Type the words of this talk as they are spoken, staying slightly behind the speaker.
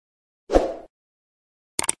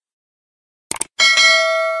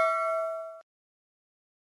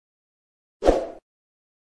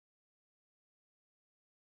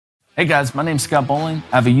Hey guys, my name's Scott Bowling.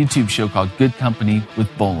 I have a YouTube show called Good Company with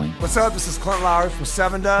Bowling. What's up? This is Clint Lowry from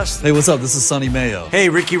Seven Dust. Hey, what's up? This is Sonny Mayo. Hey,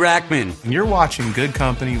 Ricky Rackman. And you're watching Good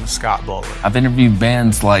Company with Scott Bowling. I've interviewed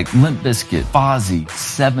bands like Limp Bizkit, Fozzy,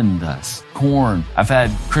 Seven Dust, Korn. I've had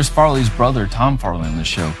Chris Farley's brother, Tom Farley, on the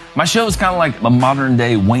show. My show is kind of like a modern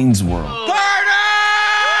day Wayne's World.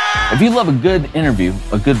 If you love a good interview,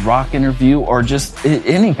 a good rock interview, or just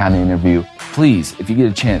any kind of interview, please, if you get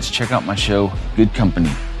a chance, check out my show, Good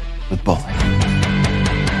Company with Bowling.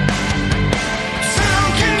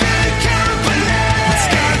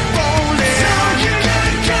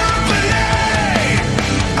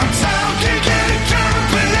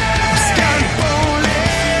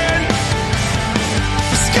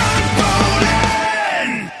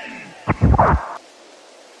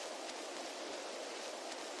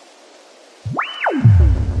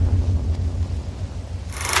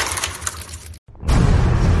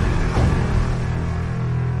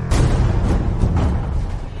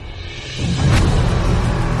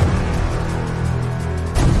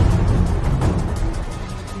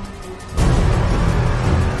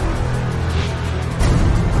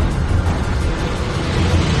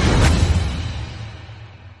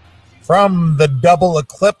 From the Double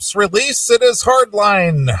Eclipse release, it is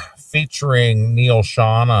Hardline, featuring Neil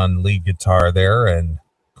Sean on lead guitar there, and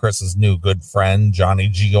Chris's new good friend, Johnny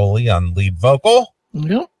Gioli, on lead vocal.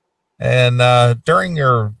 Yep. And during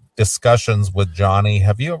your discussions with Johnny,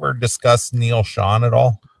 have you ever discussed Neil Sean at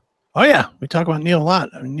all? Oh, yeah. We talk about Neil a lot.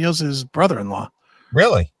 I mean, Neil's his brother-in-law.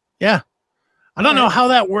 Really? Yeah. I don't know how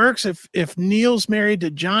that works, if Neil's married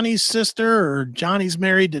to Johnny's sister or Johnny's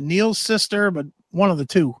married to Neil's sister, but one of the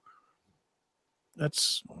two.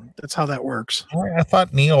 That's how that works. I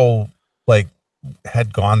thought Neil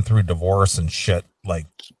had gone through divorce and shit.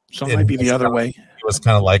 So it might be the other way. He was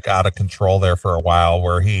kind of out of control there for a while.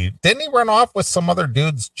 Where he run off with some other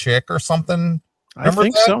dude's chick or something. Remember I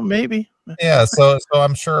think that? so, maybe. Yeah. So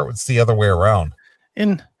I'm sure it was the other way around.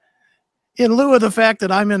 In lieu of the fact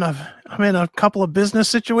that I'm in a couple of business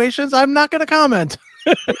situations, I'm not going to comment.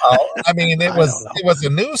 I mean, it was a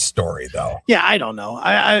news story though. Yeah, I don't know.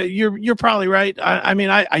 You're probably right.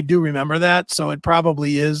 I do remember that. So it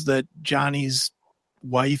probably is that Johnny's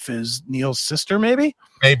wife is Neil's sister, maybe.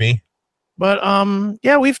 But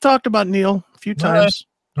yeah, we've talked about Neil a few times.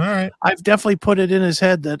 All right. I've definitely put it in his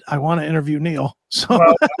head that I want to interview Neil. So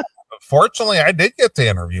fortunately, I did get to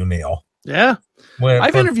interview Neil. Yeah,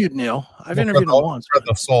 I've interviewed Neil. I've interviewed him once for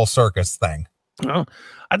the Soul Circus thing. Well,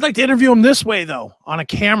 I'd like to interview him this way though, on a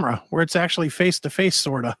camera where it's actually face to face,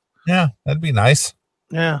 sort of. Yeah, that'd be nice.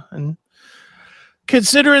 Yeah, and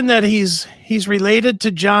considering that he's related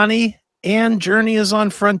to Johnny and Journey is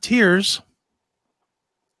on Frontiers,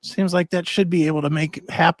 seems like that should be able to make it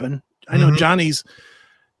happen. I know Johnny's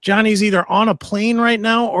either on a plane right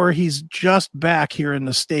now or he's just back here in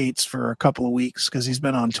the States for a couple of weeks because he's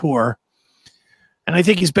been on tour. And I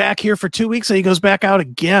think he's back here for 2 weeks and he goes back out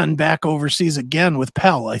again, back overseas again with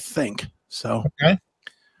Pell, I think. So okay.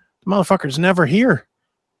 The motherfucker's never here.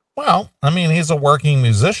 Well, I mean, he's a working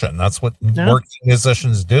musician. That's what working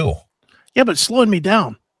musicians do. Yeah, but slowing me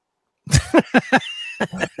down.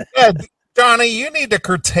 Yeah, Johnny, you need to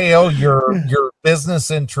curtail your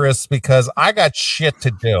business interests because I got shit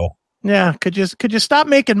to do. Yeah, could you stop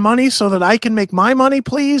making money so that I can make my money,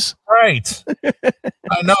 please? Right.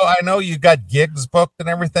 I know you got gigs booked and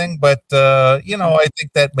everything, but I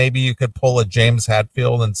think that maybe you could pull a James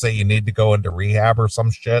Hetfield and say you need to go into rehab or some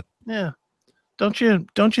shit. Yeah. Don't you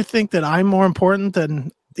think that I'm more important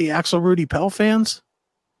than the Axl Rudy Pell fans?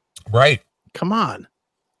 Right. Come on.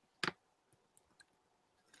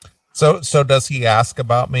 So does he ask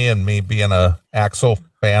about me and me being a Axl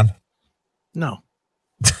fan? No.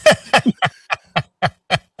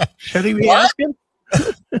 Should he be asking?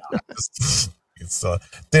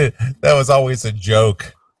 Dude, that was always a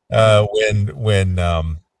joke when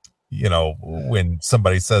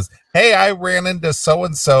somebody says, "Hey, I ran into so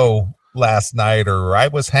and so last night," or "I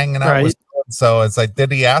was hanging out with so and so." It's like,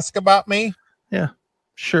 did he ask about me? Yeah,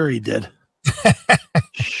 sure he did.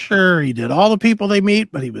 Sure he did. All the people they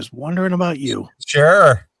meet, but he was wondering about you.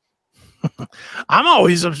 Sure. I'm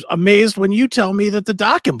always amazed when you tell me that the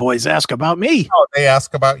Dockin' Boys ask about me. Oh, they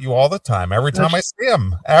ask about you all the time. Every time I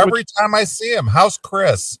see him. How's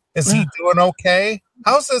Chris? Is he doing okay?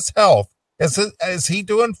 How's his health? Is he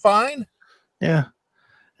doing fine? Yeah.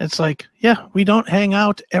 It's like, yeah, we don't hang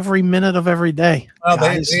out every minute of every day. Well,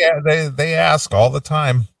 they ask all the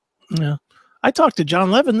time. Yeah. I talked to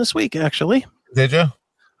John Levin this week, actually. Did you?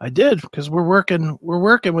 I did, because we're working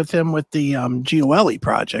with him with the GOLE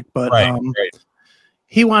project, but right.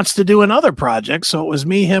 he wants to do another project. So it was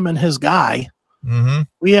me, him, and his guy. Mm-hmm.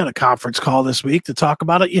 We had a conference call this week to talk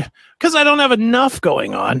about it. Yeah, because I don't have enough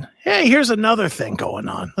going on. Hey, here's another thing going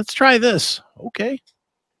on. Let's try this. Okay.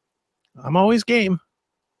 I'm always game.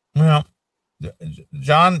 Well,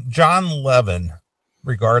 John Levin,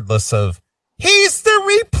 regardless of, he's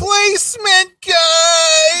the replacement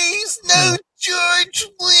guy. He's no George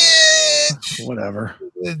Lynch. Whatever.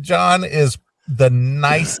 John is the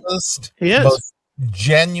nicest, He is. most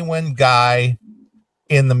genuine guy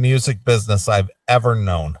in the music business I've ever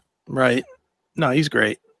known. Right. No, he's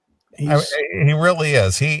great. He really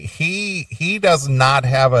is. He does not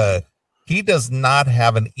have an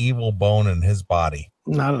evil bone in his body.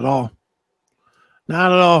 Not at all.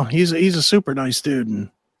 Not at all. He's a super nice dude,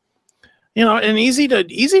 and and easy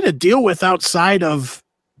to deal with outside of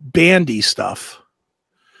bandy stuff.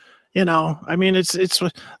 I mean, it's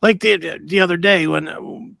like the other day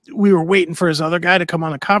when we were waiting for his other guy to come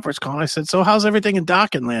on a conference call. And I said, "So how's everything in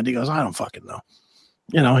Docking Land?" He goes, "I don't fucking know."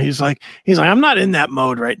 He's like, I'm not in that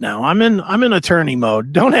mode right now. I'm in attorney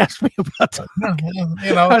mode. Don't ask me about that.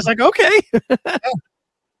 I was like, okay.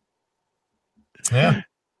 Yeah.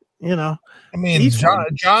 I mean,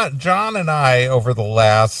 John and I, over the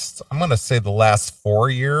last, I'm going to say the last 4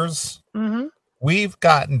 years, mm-hmm. we've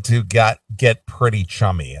gotten to get pretty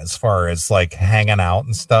chummy as far as like hanging out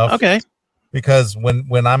and stuff. Okay. Because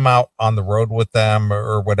when I'm out on the road with them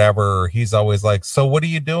or whatever, he's always like, "So what are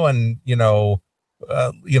you doing?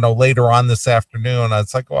 Later on this afternoon?"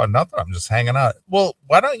 It's like, "Oh, nothing. I'm just hanging out." Well,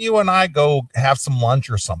 why don't you and I go have some lunch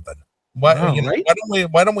or something? Why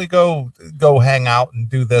don't we go hang out and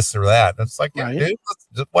do this or that? It's like, yeah, dude,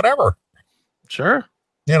 whatever. Sure.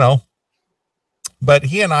 But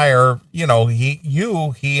he and I are, he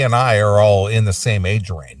and I are all in the same age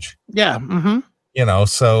range. Yeah. Mm-hmm.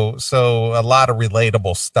 So a lot of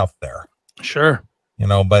relatable stuff there. Sure.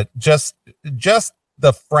 But just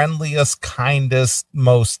the friendliest, kindest,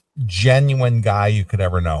 most genuine guy you could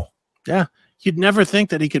ever know. Yeah. You'd never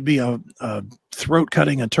think that he could be a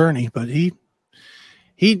throat-cutting attorney, but he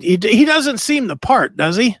doesn't seem the part,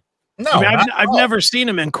 does he? No, I've never seen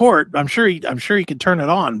him in court. I'm sure he could turn it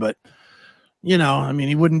on, but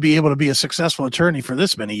he wouldn't be able to be a successful attorney for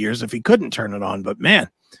this many years if he couldn't turn it on. But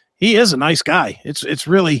man, he is a nice guy. It's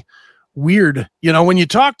really weird, when you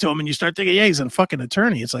talk to him and you start thinking, yeah, he's a fucking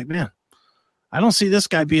attorney. It's like, man, I don't see this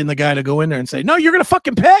guy being the guy to go in there and say, "No, you're gonna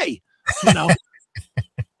fucking pay."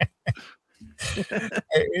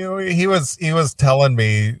 He was telling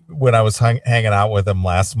me when I was hanging out with him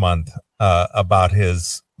last month about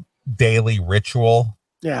his daily ritual.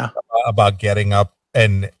 Yeah. About getting up,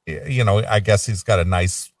 and I guess he's got a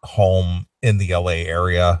nice home in the LA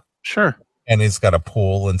area. Sure. And he's got a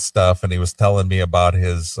pool and stuff, and he was telling me about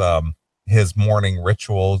his morning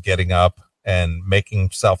ritual, getting up and making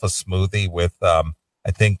himself a smoothie with I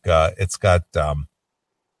think it's got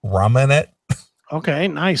rum in it. Okay,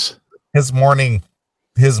 nice. His morning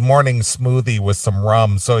smoothie with some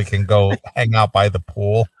rum so he can go hang out by the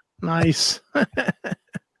pool. Nice.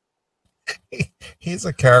 He's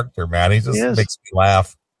a character, man. He just makes me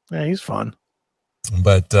laugh. Yeah, he's fun.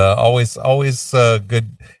 But always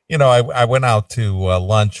good. I went out to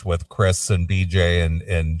lunch with Chris and BJ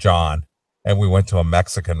and John, and we went to a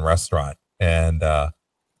Mexican restaurant, and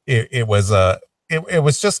it was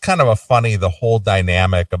just kind of a funny, the whole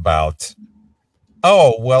dynamic about,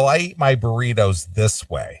 oh, well, I eat my burritos this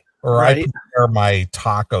way, or I prepare my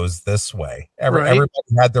tacos this way. Everybody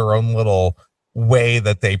had their own little way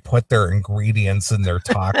that they put their ingredients in their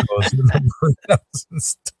tacos and the burritos and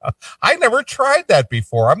stuff. I never tried that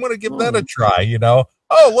before. I'm going to give that a try,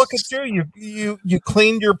 Oh, look at you. You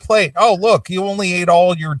cleaned your plate. Oh, look, you only ate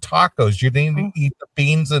all your tacos. You didn't eat the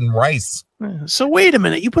beans and rice. So wait a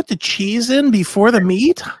minute. You put the cheese in before the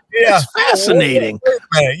meat? Yeah. That's fascinating. Wait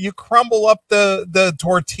a minute. You crumble up the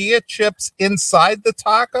tortilla chips inside the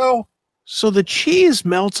taco? So the cheese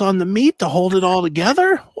melts on the meat to hold it all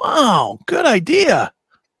together? Wow, good idea.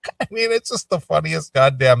 I mean, it's just the funniest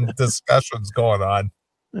goddamn discussions going on.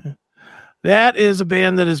 That is a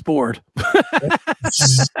band that is bored.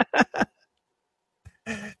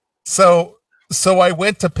 So I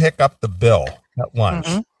went to pick up the bill at lunch,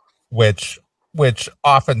 which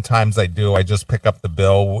oftentimes I do. I just pick up the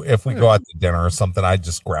bill. If we go out to dinner or something, I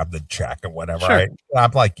just grab the check or whatever. Sure.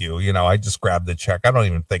 I'm like you, I just grab the check. I don't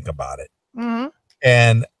even think about it. Mm-hmm.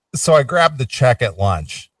 And so I grabbed the check at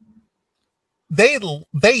lunch. They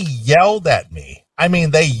yelled at me. I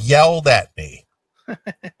mean, they yelled at me.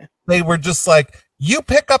 They were just like, "You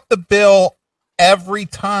pick up the bill every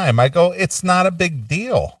time." I go, "It's not a big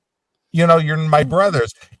deal." You're my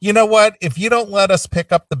brothers. You know what? If you don't let us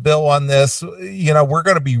pick up the bill on this, we're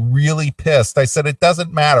going to be really pissed. I said, it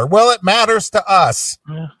doesn't matter. Well, it matters to us.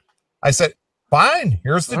 Yeah. I said, fine.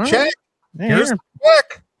 Here's the check. Yeah, here's the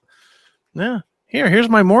check. Yeah. Here's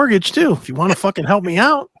my mortgage too. If you want to fucking help me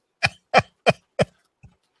out.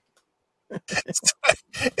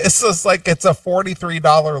 It's just like it's a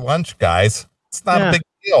 $43 lunch, guys. It's not a big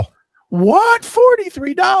deal. What?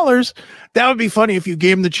 $43? That would be funny if you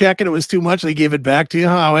gave them the check and it was too much. They gave it back to you.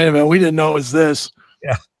 Oh, wait a minute. We didn't know it was this.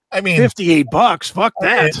 Yeah. I mean, $58. Fuck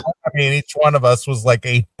that. I mean, each one of us was like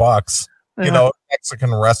 $8,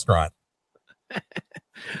 Mexican restaurant.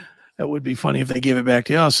 That would be funny if they gave it back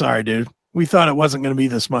to you. Oh, sorry, dude. We thought it wasn't going to be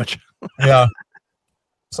this much. Yeah.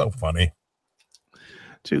 So funny.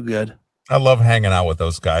 Too good. I love hanging out with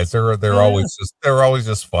those guys. They're always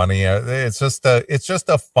just funny. It's just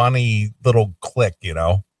a funny little clique,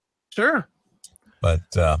 Sure. But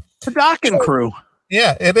the Dockin' crew.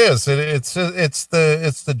 Yeah, it is. It's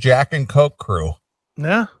the Jack and Coke crew.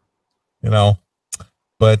 Yeah.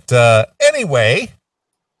 But anyway,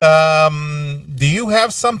 do you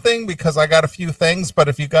have something? Because I got a few things, but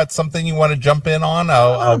if you got something you want to jump in on,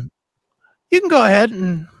 I'll you can go ahead,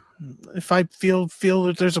 and if I feel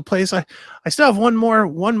that there's a place, I still have one more.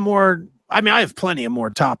 I mean, I have plenty of more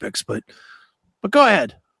topics, but go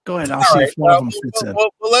ahead. I'll see if one of them fits in.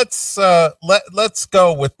 Well, let's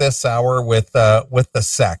go with this hour with the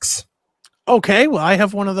sex. Okay, well, I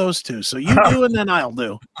have one of those too. So you do, and then I'll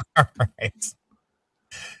do. All right.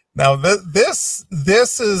 Now this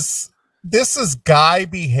is guy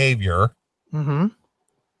behavior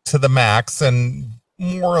to the max, and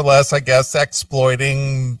more or less, I guess,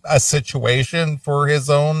 exploiting a situation for his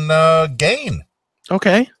own gain.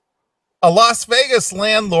 Okay. A Las Vegas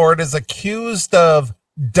landlord is accused of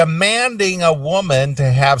demanding a woman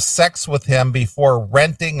to have sex with him before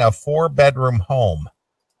renting a 4-bedroom home.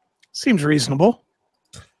 Seems reasonable.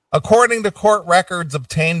 According to court records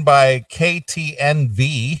obtained by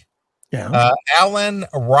KTNV, Alan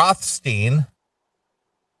Rothstein.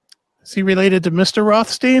 Is he related to Mr.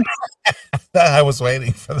 Rothstein? I was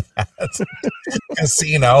waiting for that.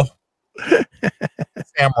 Casino.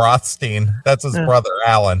 Sam Rothstein. That's his brother,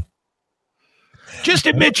 Alan. Just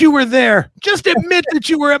admit you were there. Just admit that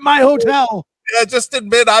you were at my hotel. Yeah, just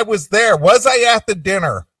admit I was there. Was I at the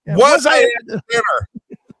dinner? Yeah, was I at the dinner?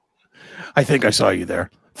 I think I saw you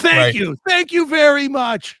there. Thank you. Thank you very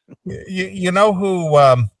much. You know who,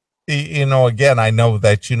 again, I know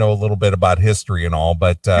that you know a little bit about history and all,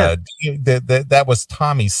 but that was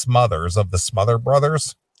Tommy Smothers of the Smother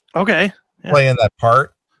Brothers. Okay. Yeah. Playing that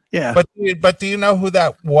part. Yeah. But do you know who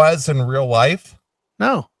that was in real life?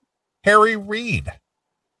 No. Harry Reid.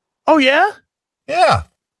 Oh, yeah? Yeah.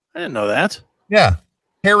 I didn't know that. Yeah.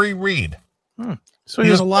 Harry Reid. So he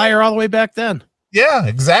was a liar all the way back then. Yeah,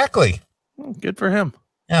 exactly. Good for him.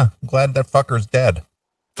 Yeah. I'm glad that fucker's dead.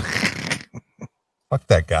 Fuck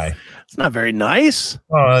that guy. It's not very nice.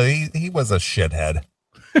 Oh, he was a shithead.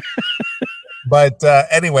 But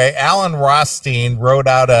anyway, Alan Rothstein wrote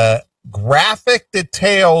out a graphic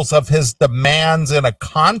details of his demands in a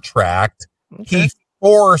contract he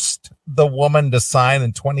forced the woman to sign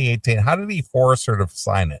in 2018. How did he force her to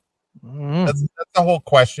sign it? That's the whole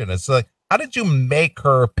question. It's like, how did you make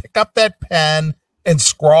her pick up that pen and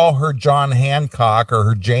scrawl her John Hancock or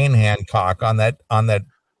her Jane Hancock on that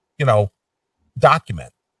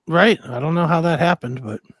document? Right. I don't know how that happened,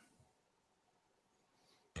 but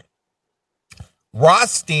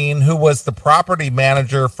Rothstein, who was the property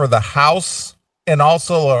manager for the house and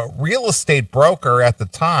also a real estate broker at the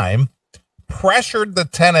time, pressured the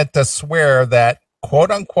tenant to swear that,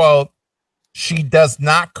 quote unquote, she does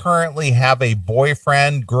not currently have a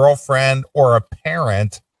boyfriend, girlfriend, or a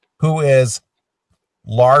parent who is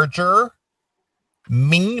larger,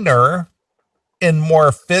 meaner, and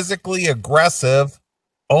more physically aggressive,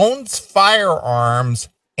 owns firearms,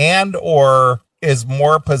 and or is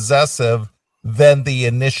more possessive than the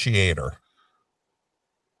initiator.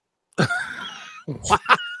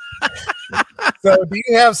 So do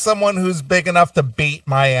you have someone who's big enough to beat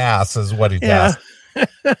my ass is what he does. Is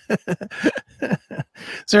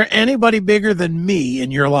there anybody bigger than me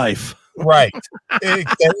in your life? Right.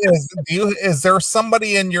 Is there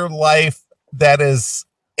somebody in your life that is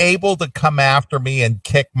able to come after me and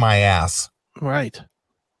kick my ass? Right.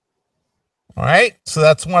 All right. So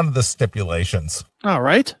that's one of the stipulations. All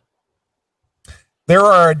right. There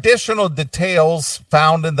are additional details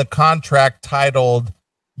found in the contract titled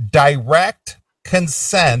direct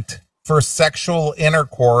consent for sexual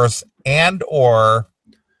intercourse and or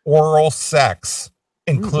oral sex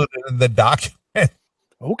included in the document.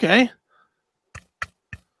 Okay.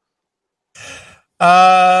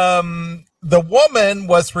 The woman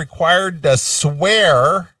was required to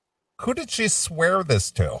swear. Who did she swear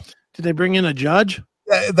this to? Did they bring in a judge?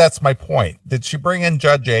 That's my point. Did she bring in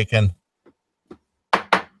Judge Aiken?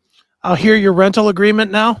 I'll hear your rental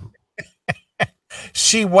agreement now.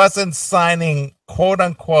 She wasn't signing, quote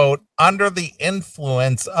unquote, under the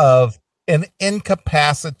influence of an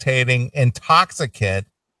incapacitating intoxicant,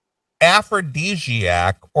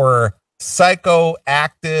 aphrodisiac, or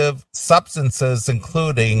psychoactive substances,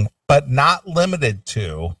 including but not limited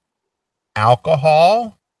to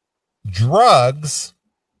alcohol, drugs,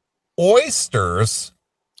 oysters.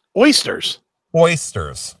 Well,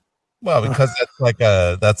 because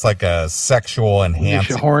that's like a sexual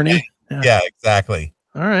enhancement. Horny. Yeah, exactly.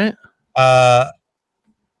 All right.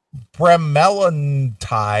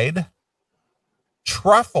 Bremelanotide,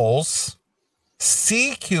 truffles,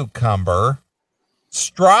 sea cucumber,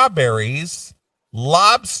 strawberries,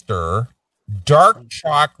 lobster, dark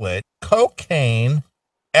chocolate, cocaine,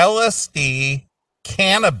 LSD,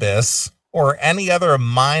 cannabis, or any other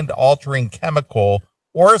mind-altering chemical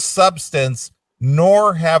or substance,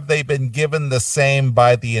 nor have they been given the same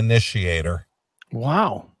by the initiator.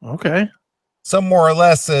 Wow. Okay. So more or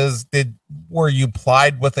less were you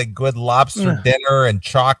plied with a good lobster dinner and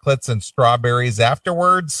chocolates and strawberries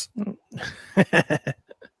afterwards?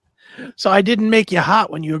 So I didn't make you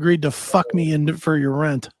hot when you agreed to fuck me in for your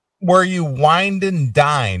rent. Were you wined and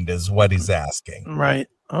dined is what he's asking. Right.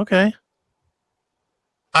 Okay.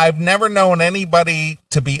 I've never known anybody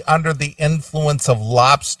to be under the influence of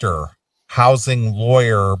lobster, housing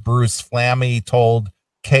lawyer Bruce Flammy told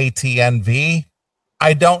KTNV.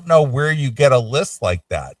 I don't know where you get a list like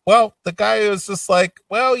that. Well, the guy was just like,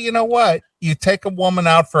 well, you know what? You take a woman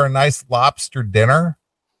out for a nice lobster dinner.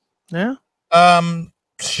 Yeah.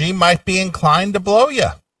 She might be inclined to blow you.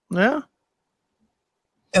 Yeah.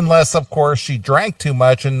 Unless, of course, she drank too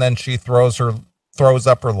much and then she throws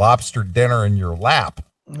up her lobster dinner in your lap.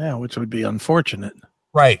 Yeah, which would be unfortunate.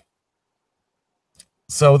 Right.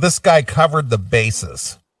 So this guy covered the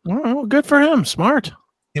bases. Well, good for him. Smart.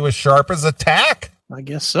 He was sharp as a tack. I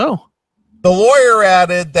guess so. The lawyer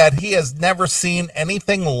added that he has never seen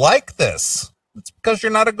anything like this. It's because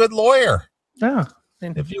you're not a good lawyer. Yeah.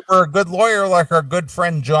 If you were a good lawyer like our good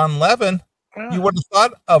friend John Levin, you would have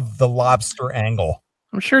thought of the lobster angle.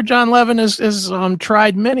 I'm sure John Levin has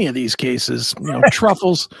tried many of these cases. You know,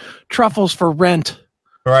 truffles for rent.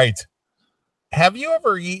 Right. Have you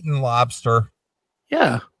ever eaten lobster?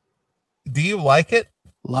 Yeah. Do you like it?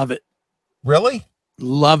 Love it. Really?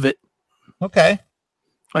 Love it. Okay.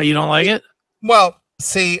 Oh, you don't like it? Well,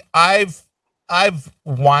 see, I've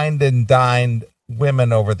wined and dined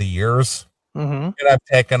women over the years, and I've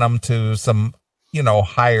taken them to some,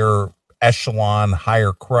 higher echelon,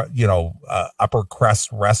 upper crust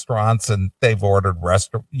restaurants, and they've ordered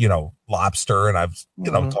lobster, and I've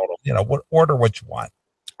told them, order what you want.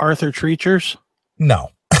 Arthur Treacher's? No.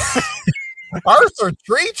 Arthur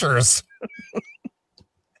Treacher's.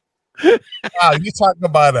 Wow, you talking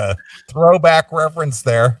about a throwback reference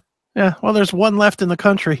there. Yeah, well, there's one left in the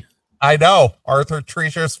country. I know, Arthur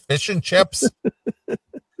Treacher's fish and chips.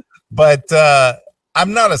 But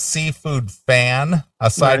I'm not a seafood fan,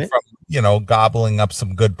 aside from, gobbling up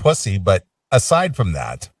some good pussy. But aside from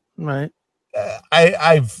that, right,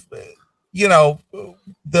 I've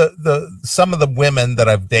some of the women that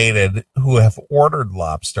I've dated who have ordered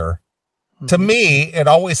lobster, to me, it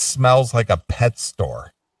always smells like a pet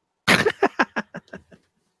store.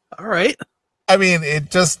 All right. I mean,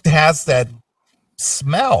 it just has that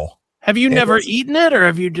smell. Have you never eaten it, or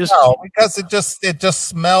have you just? No, because it just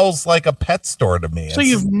smells like a pet store to me. So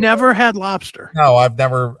you've never had lobster? No, I've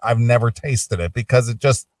never tasted it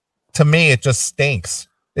because to me, it just stinks.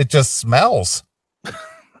 It just smells.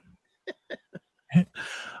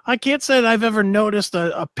 I can't say that I've ever noticed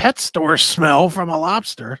a pet store smell from a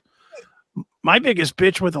lobster. My biggest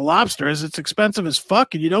bitch with a lobster is it's expensive as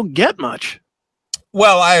fuck and you don't get much.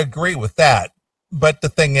 Well, I agree with that. But the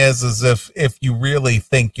thing is if you really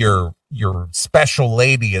think your special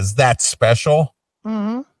lady is that special,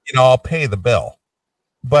 I'll pay the bill.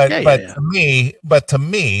 But to me,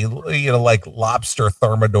 like lobster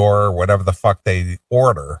thermidor or whatever the fuck they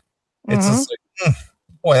order, it's just like,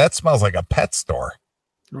 boy, that smells like a pet store.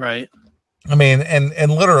 Right. I mean,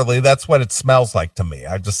 and literally that's what it smells like to me.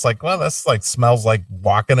 I just like, well, that's like smells like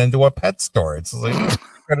walking into a pet store. It's like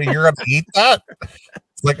you're gonna eat that.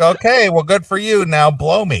 It's like, okay, well, good for you. Now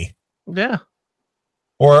blow me. Yeah.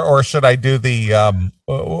 Or should I do the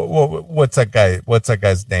what's that guy? What's that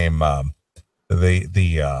guy's name?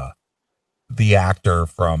 The actor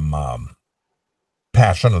from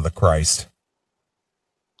Passion of the Christ.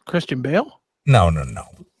 Christian Bale? No.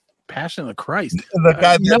 Passion of the Christ. The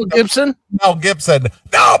guy, Mel Gibson. Mel Gibson.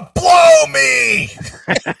 Now blow me.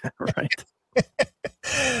 Right.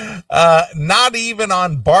 Not even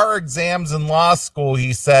on bar exams in law school,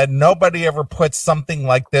 he said. Nobody ever put something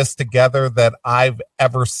like this together that I've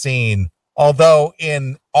ever seen. Although,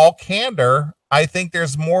 in all candor, I think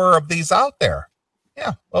there's more of these out there.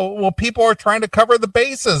 Yeah. Well, people are trying to cover the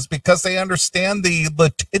bases because they understand the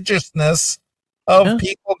litigiousness of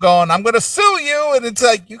people going, I'm going to sue you. And it's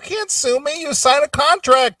like, you can't sue me. You signed a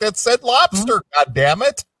contract that said lobster. God damn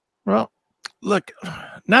it. Well, look,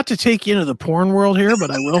 not to take you into the porn world here, but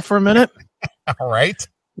I will for a minute. All right.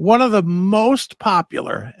 One of the most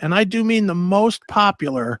popular, and I do mean the most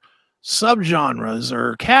popular subgenres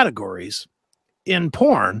or categories in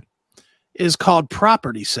porn is called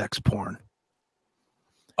property sex porn.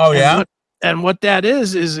 Oh, yeah. And what that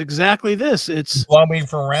is exactly this. It's blow me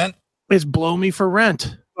for rent. It's blow me for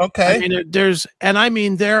rent. Okay. I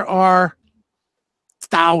mean, there are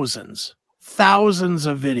thousands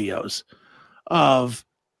of videos of,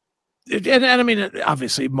 and I mean,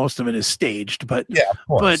 obviously most of it is staged, but yeah, of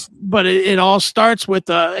course. but it all starts with,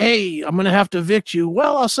 hey, I'm going to have to evict you.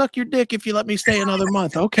 Well, I'll suck your dick if you let me stay another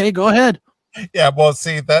month. Okay, go ahead. Yeah. Well,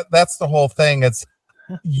 see, that's the whole thing. It's,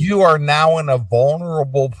 you are now in a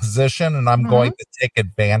vulnerable position, and I'm going to take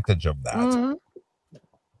advantage of that.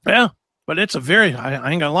 Yeah, but it's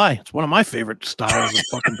I ain't gonna lie, it's one of my favorite styles of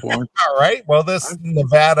fucking porn. All right. Well, this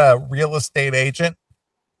Nevada real estate agent,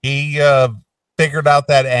 he figured out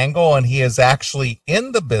that angle, and he is actually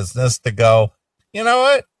in the business to go, you know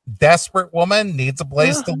what? Desperate woman needs a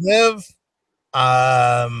place to live.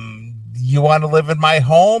 You want to live in my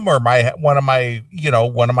home or one of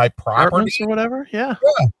my properties or whatever.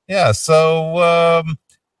 Yeah. So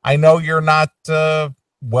I know you're not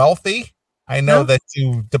wealthy. I know that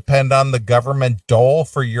you depend on the government dole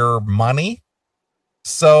for your money.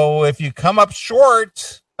 So if you come up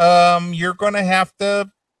short, you're going to have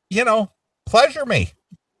to, pleasure me.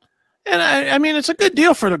 And I mean, it's a good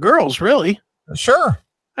deal for the girls, really. Sure.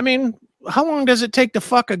 I mean, how long does it take to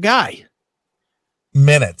fuck a guy?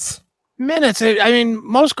 Minutes. I mean,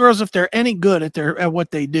 most girls, if they're any good at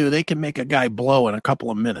what they do, they can make a guy blow in a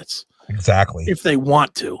couple of minutes. Exactly. If they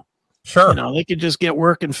want to. Sure. They could just get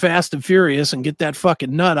working fast and furious and get that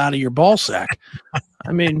fucking nut out of your ball sack.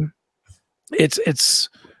 I mean, it's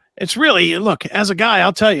really, look, as a guy,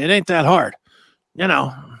 I'll tell you, it ain't that hard,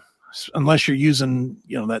 unless you're using,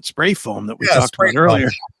 that spray foam that we talked about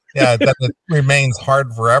earlier. Yeah. That it remains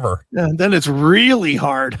hard forever. Yeah, then it's really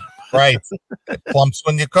hard. Right. It plumps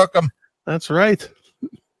when you cook them. That's right.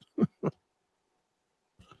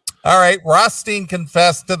 All right. Rothstein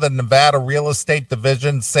confessed to the Nevada Real Estate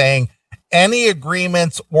Division, saying any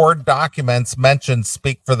agreements or documents mentioned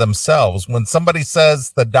speak for themselves. When somebody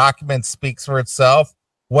says the document speaks for itself,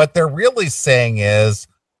 what they're really saying is,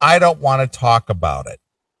 I don't want to talk about it.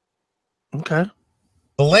 Okay.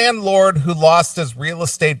 The landlord who lost his real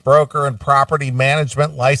estate broker and property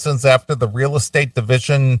management license after the real estate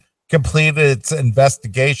division completed its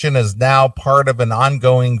investigation is now part of an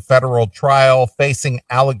ongoing federal trial facing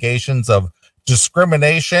allegations of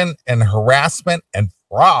discrimination and harassment and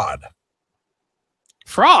fraud.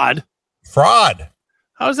 Fraud?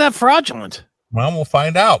 How is that fraudulent? Well, we'll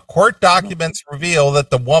find out. Court documents reveal that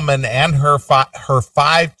the woman and her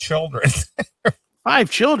five children 5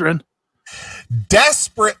 children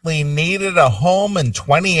desperately needed a home in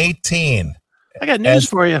 2018. I got news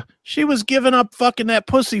for you. She was giving up fucking that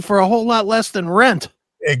pussy for a whole lot less than rent.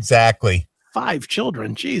 Exactly. 5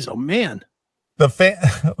 children. Jeez, oh man.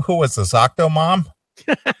 Who was this, Octomom?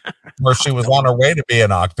 Or she was on her way to be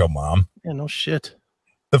an Octomom. Yeah, no shit.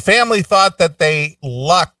 The family thought that they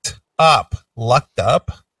lucked up. Lucked up?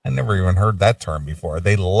 I never even heard that term before.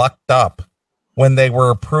 They lucked up when they were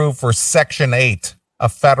approved for Section 8, a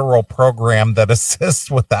federal program that assists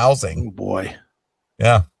with housing. Oh boy.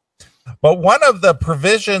 Yeah. But one of the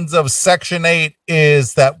provisions of Section 8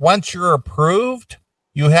 is that once you're approved,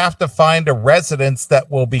 you have to find a residence that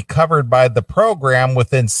will be covered by the program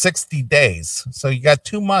within 60 days. So you got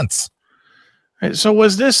 2 months. Right, so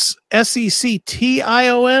was this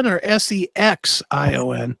SECTION or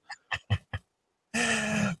SEXION?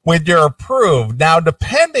 When you're approved. Now,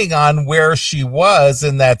 depending on where she was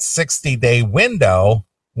in that 60-day window,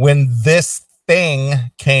 when this thing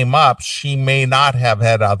came up, she may not have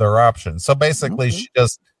had other options. So basically, she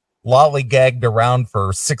just lollygagged around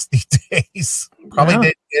for 60 days.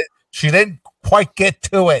 She didn't quite get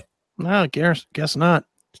to it. No, guess not.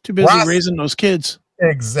 Too busy raising those kids.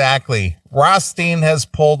 Exactly. Rothstein has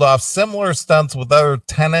pulled off similar stunts with other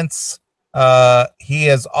tenants. He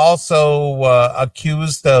is also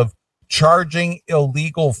accused of charging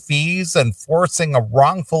illegal fees and forcing a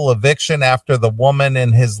wrongful eviction after the woman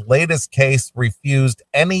in his latest case refused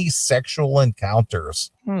any sexual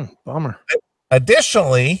encounters. Bummer.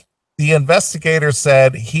 Additionally, the investigator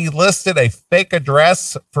said he listed a fake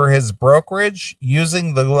address for his brokerage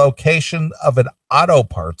using the location of an auto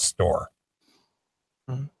parts store.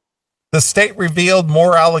 The state revealed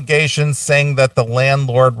more allegations, saying that the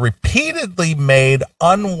landlord repeatedly made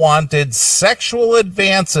unwanted sexual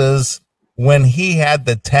advances when he had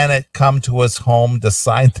the tenant come to his home to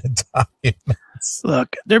sign the documents.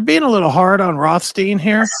 Look, they're being a little hard on Rothstein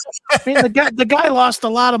here. I mean, the guy lost a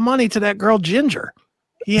lot of money to that girl Ginger.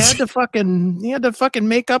 He had to fucking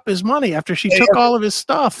make up his money after she took all of his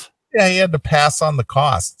stuff. Yeah, he had to pass on the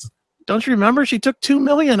costs. Don't you remember? She took $2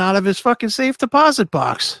 million out of his fucking safe deposit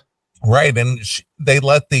box. Right, and they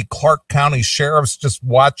let the Clark County sheriffs just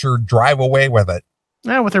watch her drive away with it.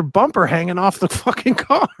 Yeah, with her bumper hanging off the fucking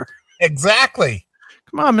car. Exactly.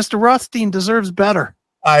 Come on, Mr. Rothstein deserves better.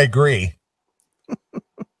 I agree.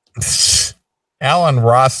 Alan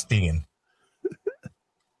Rothstein.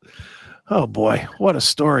 Oh boy, what a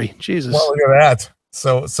story. Jesus. Well, look at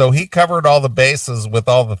that. So he covered all the bases with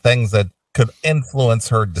all the things that could influence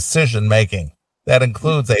her decision making. That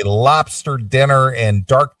includes a lobster dinner and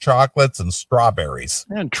dark chocolates and strawberries.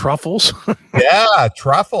 And truffles. Yeah,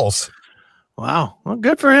 truffles. Wow. Well,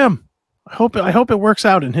 good for him. I hope it works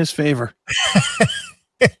out in his favor.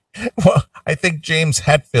 Well, I think James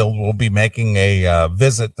Hetfield will be making a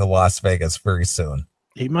visit to Las Vegas very soon.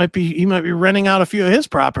 He might be renting out a few of his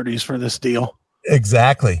properties for this deal.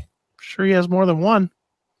 Exactly. Sure, he has more than one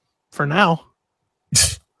for now.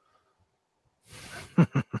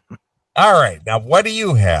 All right. Now, what do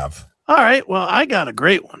you have? All right. Well, I got a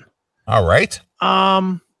great one. All right.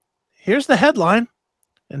 Here's the headline.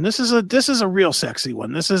 And this is a real sexy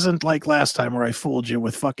one. This isn't like last time where I fooled you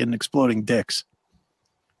with fucking exploding dicks.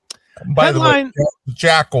 By the way,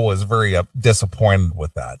 Jackal was very disappointed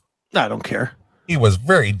with that. I don't care. He was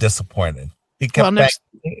very disappointed. He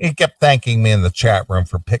kept thanking me in the chat room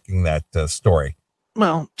for picking that story.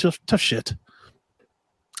 Well, tough shit.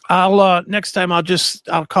 I'll next time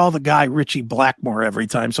I'll call the guy Richie Blackmore every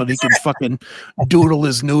time so that he can fucking doodle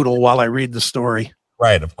his noodle while I read the story.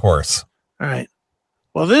 Right, of course. All right.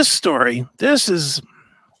 Well, this story, this is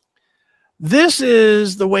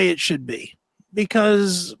the way it should be,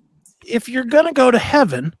 because if you're going to go to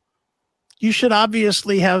heaven, you should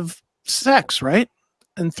obviously have sex, right?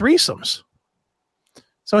 And threesomes.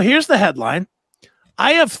 So here's the headline.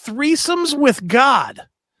 I have threesomes with God.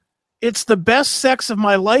 It's the best sex of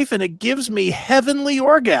my life, and it gives me heavenly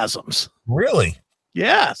orgasms. Really?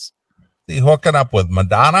 Yes. Is he hooking up with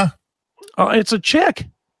Madonna? Oh, it's a chick.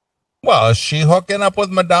 Well, is she hooking up with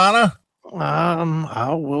Madonna?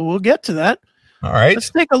 We'll get to that. All right. Let's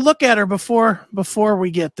take a look at her before we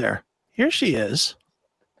get there. Here she is.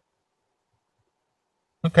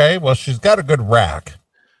 Okay. Well, she's got a good rack.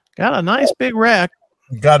 Got a nice big rack.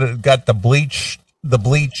 Got the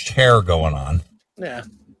bleached hair going on. Yeah.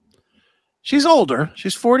 She's older.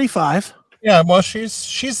 She's 45. Yeah. Well,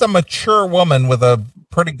 she's a mature woman with a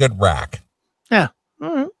pretty good rack. Yeah.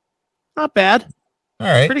 Mm-hmm. Not bad. All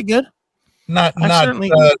right. Pretty good. Not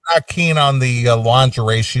keen on the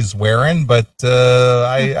lingerie she's wearing, but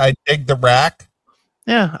I dig the rack.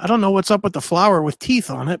 Yeah, I don't know what's up with the flower with teeth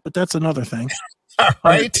on it, but that's another thing.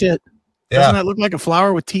 Right? Tit. Doesn't that look like a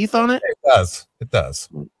flower with teeth on it? It does. It does.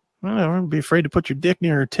 I'd be afraid to put your dick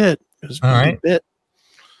near her tit. All right.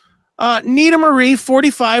 Nita Marie,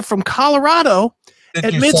 45, from Colorado,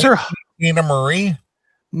 admits her. Nita Marie?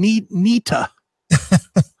 Nita.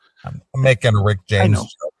 I'm making a Rick James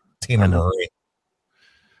joke. Tina Marie.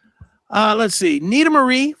 Let's see. Nita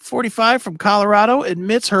Marie, 45, from Colorado,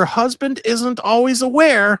 admits her husband isn't always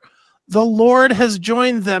aware the Lord has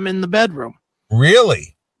joined them in the bedroom.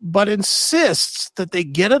 Really? But insists that they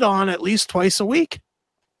get it on at least twice a week.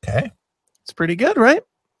 Okay. It's pretty good, right?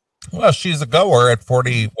 Well, she's a goer at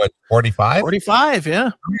 45? 45,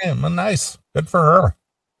 yeah. Yeah, well, nice. Good for her.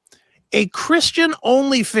 A Christian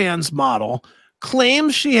OnlyFans model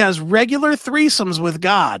claims she has regular threesomes with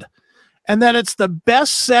God and that it's the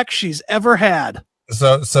best sex she's ever had.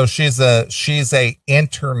 So she's a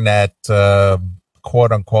internet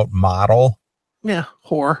quote unquote model. Yeah,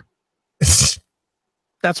 whore.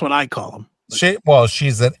 That's what I call them.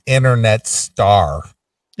 She's an internet star.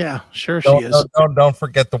 Yeah, sure she is. Don't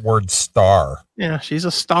forget the word star. Yeah, she's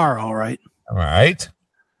a star, all right. All right.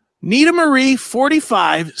 Nita Marie,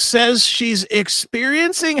 45, says she's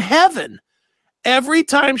experiencing heaven every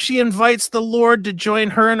time she invites the Lord to join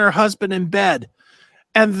her and her husband in bed,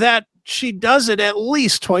 and that she does it at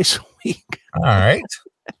least twice a week. All right.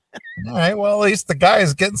 All right. Well, at least the guy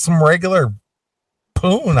is getting some regular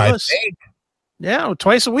poon, I think. Yeah,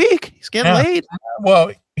 twice a week. He's getting laid.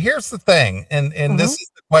 Well, here's the thing, and this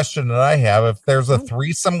is the question that I have. If there's a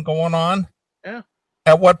threesome going on,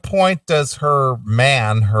 at what point does her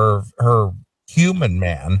man, her human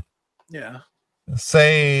man,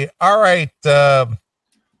 say, all right,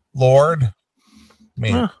 Lord, I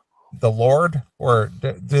mean, the Lord, or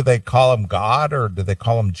do they call him God, or do they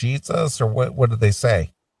call him Jesus, or what do they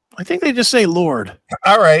say? I think they just say Lord.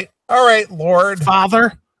 All right, Lord.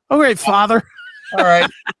 Father. All right, Father. All right.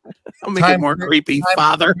 I'll make it more creepy,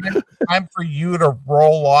 Father. Time for you to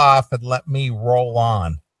roll off and let me roll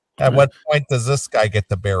on. At what point does this guy get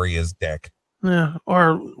to bury his dick? Yeah.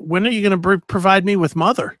 Or when are you going to provide me with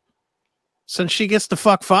Mother? Since she gets to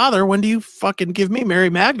fuck Father, when do you fucking give me Mary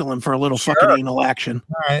Magdalene for a little fucking anal action?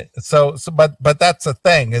 All right. So, but that's the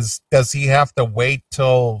thing does he have to wait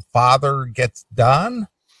till Father gets done?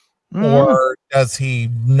 Or does he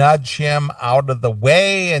nudge him out of the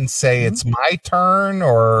way and say it's my turn?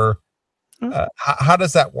 Or how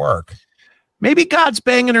does that work? Maybe God's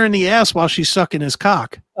banging her in the ass while she's sucking his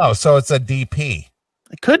cock. Oh, so it's a DP.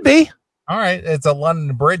 It could be. All right. It's a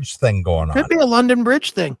London Bridge thing going on. Could be a London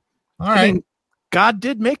Bridge thing. All right. I mean, God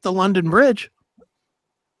did make the London Bridge.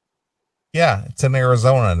 Yeah, it's in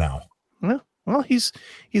Arizona now. Well, he's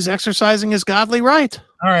exercising his godly right.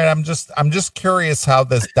 All right, I'm just curious how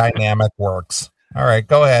this dynamic works. All right,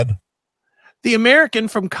 go ahead. The American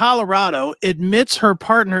from Colorado admits her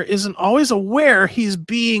partner isn't always aware he's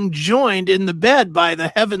being joined in the bed by the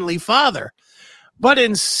Heavenly Father, but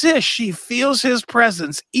insists she feels his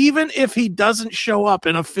presence even if he doesn't show up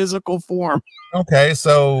in a physical form. Okay,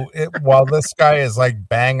 so while this guy is like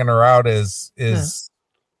banging her out,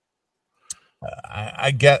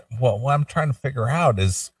 I get what I'm trying to figure out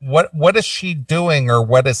is what is she doing, or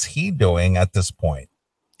what is he doing at this point?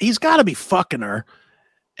 He's got to be fucking her.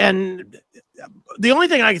 And the only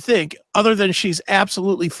thing I can think, other than she's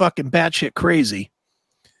absolutely fucking batshit crazy,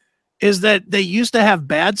 is that they used to have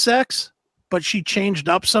bad sex, but she changed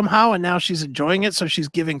up somehow and now she's enjoying it. So she's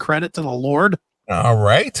giving credit to the Lord. All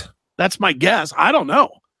right. That's my guess. I don't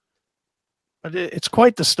know. But it's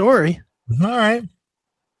quite the story. All right.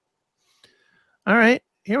 All right,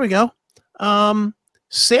 here we go.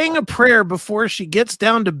 Saying a prayer before she gets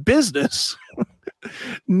down to business.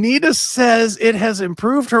 Nita says it has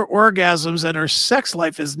improved her orgasms and her sex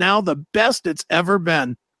life is now the best it's ever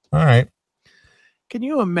been. All right. Can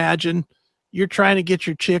you imagine you're trying to get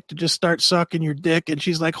your chick to just start sucking your dick and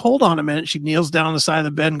she's like, hold on a minute. She kneels down on the side of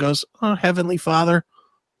the bed and goes, oh, Heavenly Father,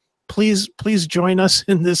 please join us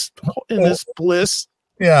in this bliss.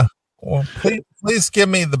 Yeah. Well, please give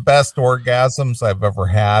me the best orgasms I've ever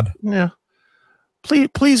had. Yeah.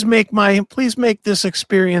 Please make this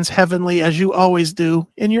experience heavenly as you always do.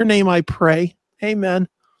 In your name I pray. Amen.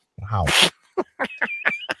 Wow.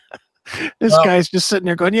 This guy's just sitting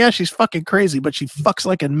there going, yeah, she's fucking crazy, but she fucks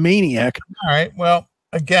like a maniac. All right. Well,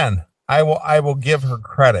 again, I will give her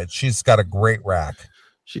credit. She's got a great rack.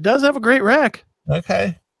 She does have a great rack.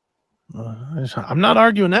 Okay. I'm not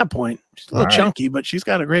arguing that point. She's a little chunky, but she's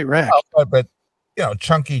got a great rack. But you know,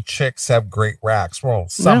 chunky chicks have great racks. Well,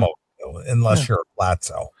 some of them, unless you're a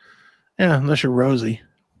Platzo. Yeah, unless you're Rosie.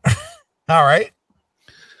 All right.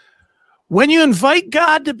 When you invite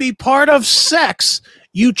God to be part of sex,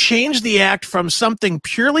 you change the act from something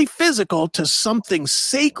purely physical to something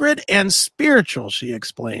sacred and spiritual, she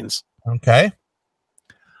explains. Okay.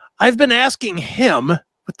 I've been asking him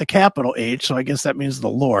with the capital H, so I guess that means the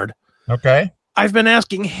Lord. Okay. I've been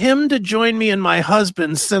asking him to join me and my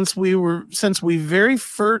husband since the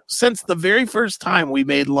very first time we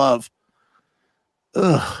made love.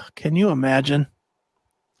 Ugh, can you imagine?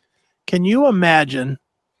 Can you imagine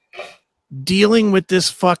dealing with this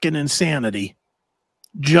fucking insanity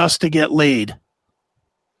just to get laid?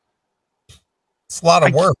 It's a lot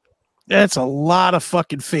of work. That's a lot of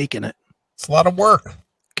fucking faking it. It's a lot of work.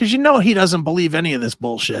 Because you know he doesn't believe any of this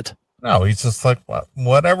bullshit. No, he's just like,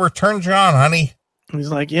 whatever turns you on, honey. He's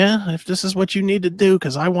like, yeah, if this is what you need to do,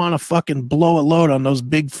 because I want to fucking blow a load on those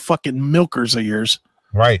big fucking milkers of yours.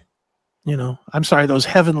 Right. You know, I'm sorry, those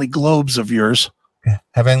heavenly globes of yours.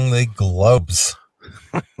 Heavenly globes.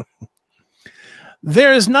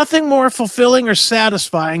 There is nothing more fulfilling or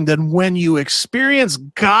satisfying than when you experience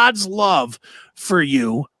God's love for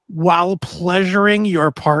you while pleasuring your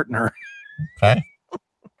partner. Okay.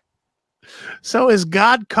 So is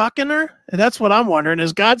God cucking her? That's what I'm wondering.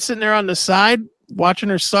 Is God sitting there on the side watching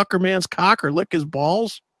her suck her man's cock or lick his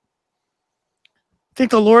balls?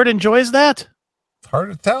 Think the Lord enjoys that? It's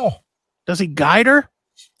hard to tell. Does he guide her?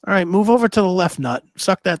 All right, move over to the left nut.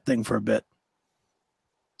 Suck that thing for a bit.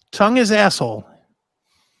 Tongue his asshole.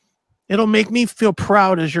 It'll make me feel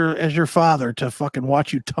proud as your father to fucking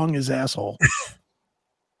watch you tongue his asshole.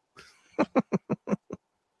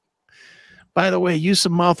 By the way, use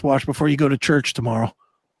some mouthwash before you go to church tomorrow.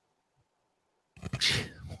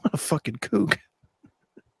 What a fucking kook.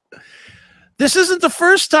 This isn't the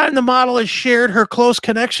first time the model has shared her close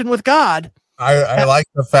connection with God. I like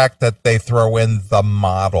the fact that they throw in the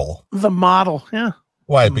model. The model, yeah.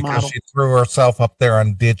 Why? The Because model. she threw herself up there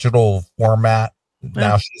on digital format.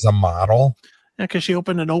 Now she's a model. Yeah, because she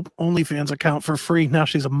opened an OnlyFans account for free. Now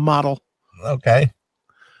she's a model. Okay.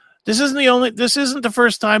 This isn't the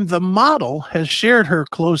first time the model has shared her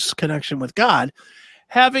close connection with God,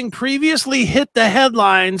 having previously hit the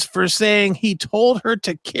headlines for saying he told her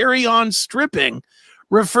to carry on stripping,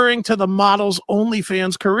 referring to the model's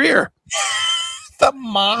OnlyFans career. The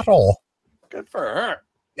model. Good for her.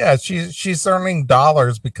 Yeah, she's earning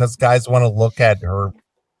dollars because guys want to look at her,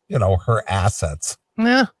 her assets.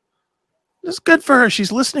 Yeah. It's good for her.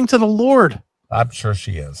 She's listening to the Lord. I'm sure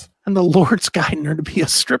she is. And the Lord's guiding her to be a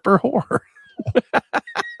stripper whore.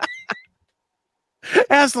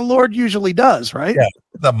 As the Lord usually does, right? Yeah,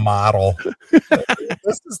 the model.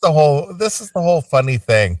 This is the whole funny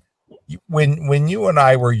thing. When you and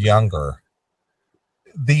I were younger,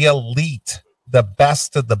 the elite, the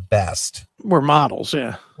best of the best, We're models,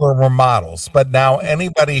 yeah. were models. But now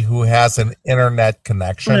anybody who has an internet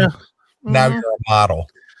connection, now you're a model.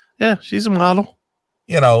 Yeah, she's a model.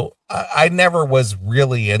 I never was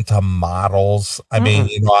really into models. I mean,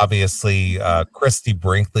 obviously, Christy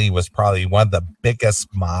Brinkley was probably one of the biggest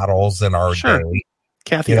models in our day.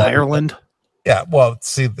 Kathy Ireland. Yeah, well,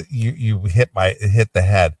 see, you hit the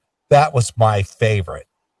head. That was my favorite.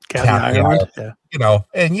 Kathy Ireland. Yeah.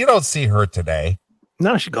 And you don't see her today.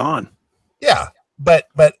 No, she's gone. Yeah, but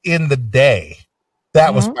in the day,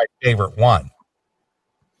 that was my favorite one.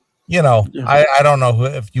 I don't know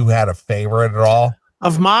if you had a favorite at all.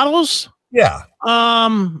 Of models? Yeah.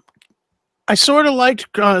 I sort of liked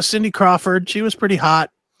Cindy Crawford. She was pretty hot.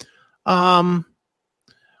 When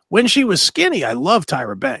she was skinny, I loved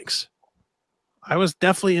Tyra Banks. I was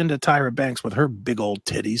definitely into Tyra Banks with her big old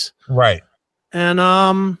titties. Right. And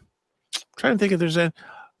trying to think if there's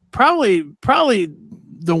probably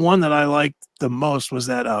the one that I liked the most was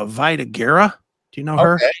that Vida Guerra. Do you know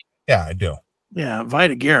her? Yeah, I do. Yeah,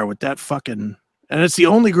 Vida Guerra with that fucking, and it's the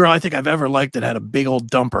only girl I think I've ever liked that had a big old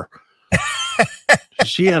dumper.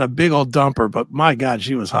 She had a big old dumper, but my God,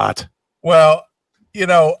 she was hot. Well,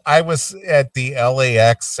 I was at the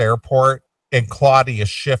LAX airport and Claudia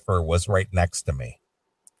Schiffer was right next to me.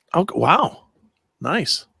 Oh, wow.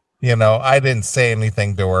 Nice. I didn't say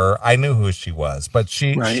anything to her. I knew who she was, but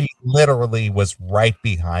she literally was right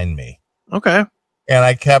behind me. Okay. And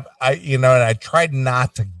I tried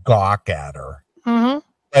not to gawk at her. Mm-hmm.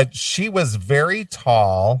 But she was very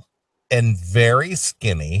tall and very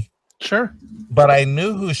skinny. Sure. But I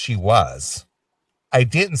knew who she was. I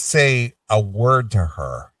didn't say a word to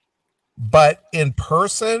her. But in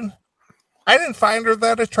person, I didn't find her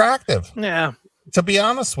that attractive. Yeah. To be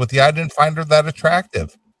honest with you, I didn't find her that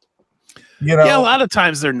attractive. Yeah, a lot of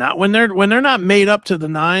times they're not. When they're not made up to the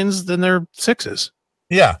nines, then they're sixes.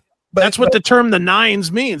 Yeah. But that's what the term the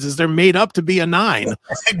nines means, is they're made up to be a nine.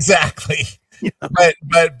 Exactly. Yeah.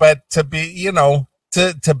 But to be,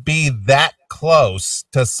 to be that close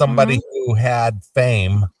to somebody who had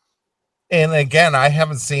fame. And again, I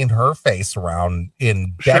haven't seen her face around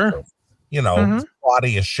in decades,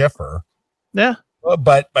 Claudia Schiffer. Yeah.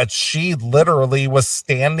 But she literally was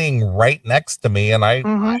standing right next to me, and I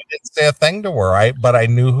didn't say a thing to her. But I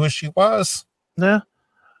knew who she was. Yeah.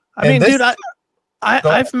 I mean, dude,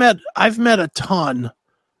 I've met a ton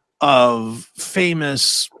of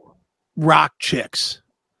famous rock chicks,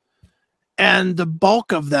 and the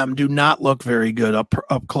bulk of them do not look very good up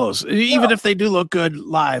close, even if they do look good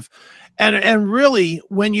live. And really,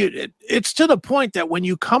 it's to the point that when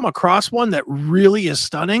you come across one that really is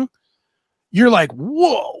stunning, you're like,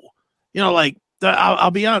 whoa,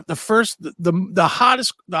 I'll be honest. The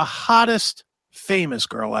hottest famous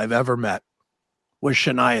girl I've ever met was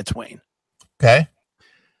Shania Twain. Okay.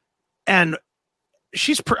 And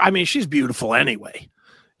she's beautiful anyway,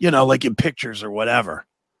 like in pictures or whatever.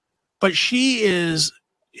 But she is,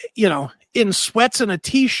 in sweats and a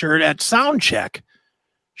t-shirt at sound check.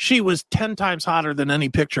 She was 10 times hotter than any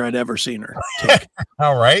picture I'd ever seen her take.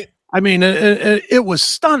 All right. I mean, it was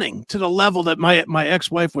stunning to the level that my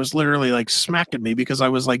ex-wife was literally like smacking me because I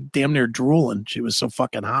was like damn near drooling. She was so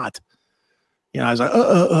fucking hot. I was like,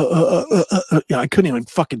 I couldn't even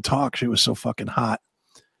fucking talk. She was so fucking hot.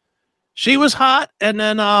 She was hot, and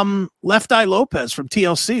then Left Eye Lopez from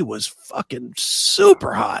TLC was fucking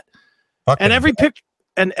super hot. And every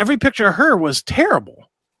picture of her was terrible.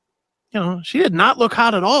 You know, she did not look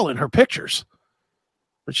hot at all in her pictures,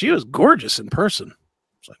 but she was gorgeous in person.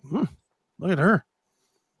 It's like, look at her.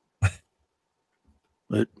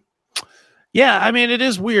 But yeah, I mean, it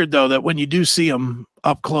is weird though that when you do see them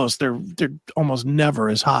up close, they're almost never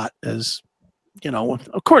as hot as, you know.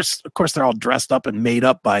 Of course, they're all dressed up and made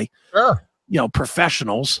up by, you know,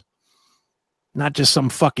 professionals, not just some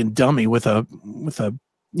fucking dummy with a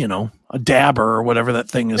you know, a dabber or whatever that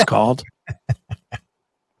thing is called.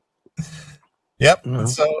 Yep.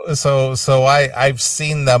 Mm-hmm. So I've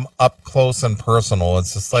seen them up close and personal.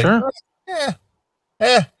 It's just like, it's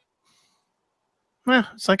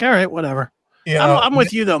like, all right, whatever. Yeah, I'm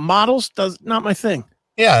with you though. Models not my thing.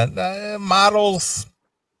 Yeah, models.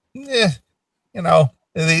 You know,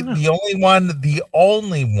 the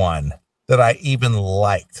only one that I even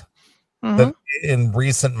liked that in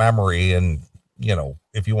recent memory, and you know,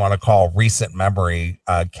 if you want to call recent memory,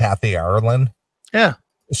 Kathy Ireland. Yeah.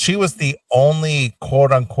 She was the only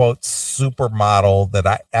quote unquote supermodel that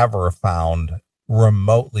I ever found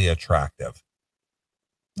remotely attractive.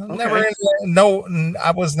 Okay.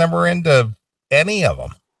 I was never into any of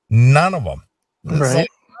them. None of them. Right.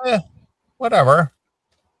 Like, whatever.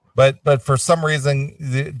 But for some reason,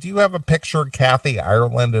 do you have a picture of Kathy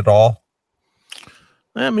Ireland at all?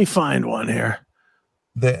 Let me find one here.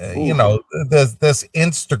 You know, this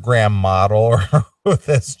Instagram model or who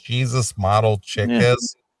this Jesus model chick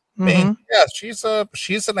is. I mean, she's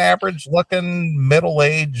an average looking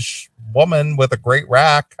middle-aged woman with a great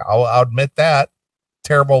rack. I'll admit that.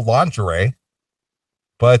 Terrible lingerie,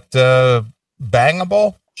 but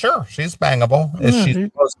bangable. Sure, she's bangable. Is she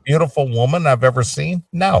the most beautiful woman I've ever seen?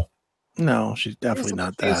 No, she's definitely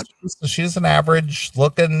not that. She's an average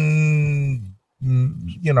looking,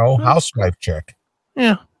 you know, housewife chick.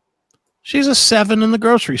 Yeah, she's a 7 in the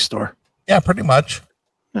grocery store. Yeah, pretty much.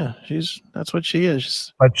 Yeah, that's what she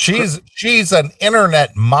is. But she's an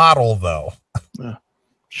internet model, though. Yeah,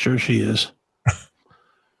 sure she is.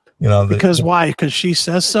 You know, why? Because she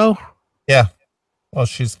says so. Yeah. Well,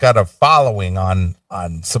 she's got a following on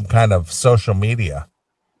some kind of social media.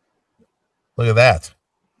 Look at that.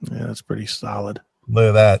 Yeah, that's pretty solid.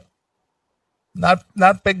 Look at that.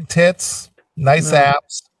 Not big tits, nice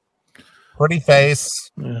abs, pretty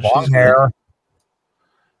face, long hair. Good.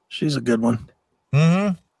 She's a good one.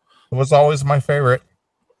 Mm-hmm. It was always my favorite.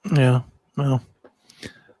 Yeah. Well,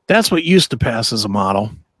 that's what used to pass as a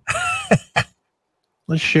model.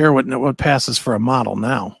 Let's share what passes for a model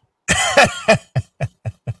now.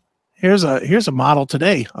 Here's a model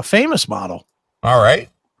today, a famous model. All right.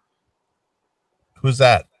 Who's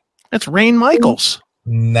that? It's Rain Michaels.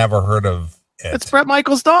 Never heard of it. It's Bret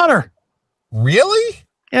Michaels' daughter. Really?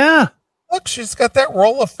 Yeah. Look, she's got that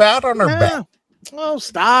roll of fat on her back. Oh,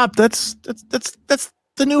 stop. That's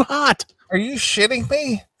the new hot. Are you shitting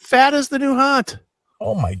me? Fat is the new hot.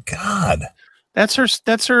 Oh my God. That's her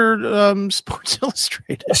Sports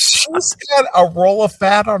Illustrated. She's got a roll of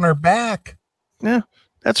fat on her back. Yeah.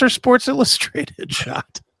 That's her Sports Illustrated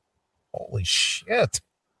shot. Holy shit.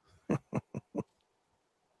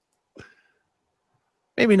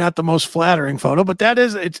 Maybe not the most flattering photo, but that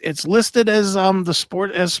is it's listed as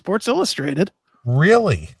Sports Illustrated.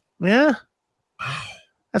 Really? Yeah. Wow.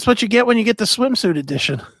 That's what you get when you get the swimsuit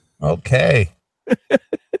edition. Okay.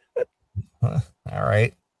 All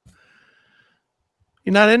right.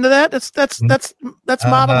 You're not into that? That's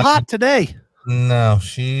model hot today. No,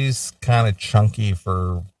 she's kind of chunky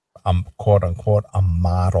for quote unquote a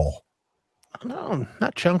model. No,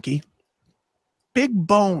 not chunky. Big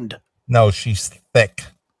boned. No, she's thick.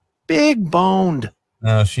 Big boned.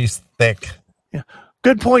 No, she's thick. Yeah.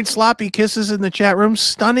 Good point. Sloppy kisses in the chat room.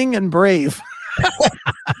 Stunning and brave.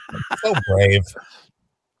 So brave.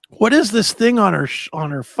 What is this thing on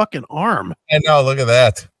her fucking arm? I know. Look at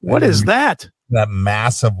that. What is that? That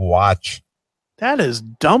massive watch. That is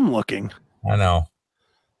dumb looking. I know.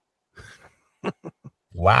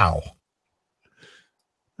 Wow.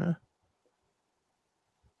 Wow.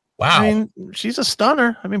 I mean, she's a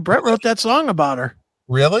stunner. I mean, Bret wrote that song about her.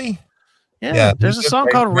 Really? Yeah. There's a song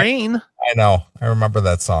called Rain. I know. I remember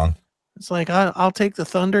that song. It's like, I'll take the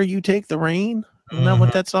thunder, you take the rain. Isn't that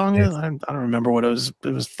what that song is? I don't remember what it was.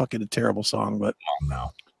 It was fucking a terrible song, but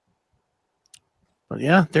no. But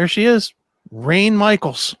yeah, there she is. Rain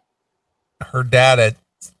Michaels. Her dad at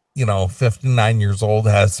 59 years old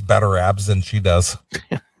has better abs than she does.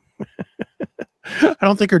 I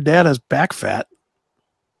don't think her dad has back fat.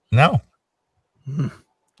 No.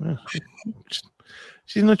 Yeah.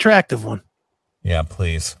 She's an attractive one. Yeah,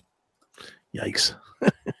 please. Yikes.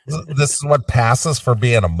 This is what passes for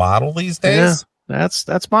being a model these days. Yeah,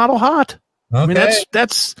 that's model hot. Okay. I mean,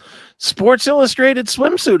 that's Sports Illustrated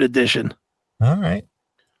swimsuit edition. All right.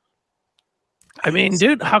 I mean,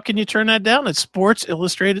 dude, how can you turn that down? It's Sports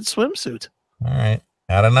Illustrated swimsuit. All right.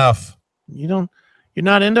 Had enough. You're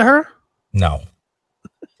not into her? No.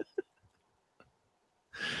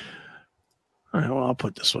 All right, well, I'll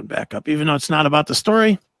put this one back up. Even though it's not about the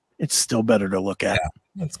story, it's still better to look at.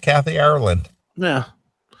 Yeah, it's Kathy Ireland. Yeah.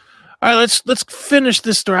 All right, let's finish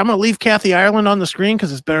this story. I'm gonna leave Kathy Ireland on the screen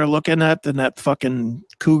because it's better looking at than that fucking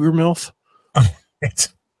cougar MILF. Go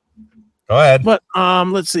ahead. But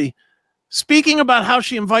let's see. Speaking about how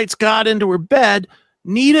she invites God into her bed,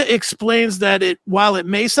 Nita explains that while it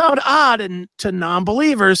may sound odd to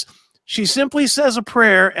non-believers, she simply says a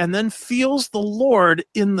prayer and then feels the Lord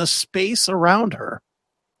in the space around her.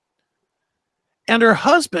 And her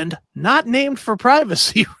husband, not named for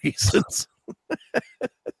privacy reasons,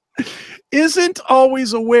 isn't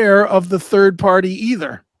always aware of the third party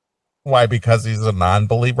either. Why? Because he's a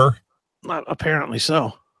non-believer? Apparently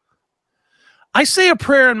so. I say a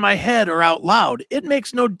prayer in my head or out loud. It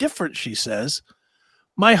makes no difference, she says.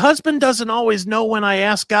 My husband doesn't always know when I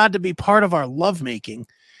ask God to be part of our lovemaking.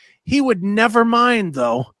 He would never mind,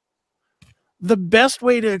 though. The best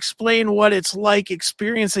way to explain what it's like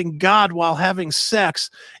experiencing God while having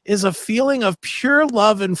sex is a feeling of pure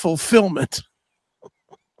love and fulfillment.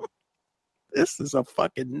 This is a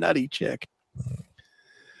fucking nutty chick.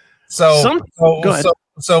 So Go ahead.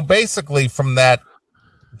 So basically from that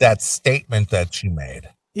statement that she made.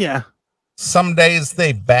 Yeah. Some days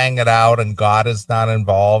they bang it out and God is not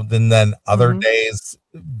involved. And then other days,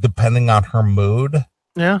 depending on her mood,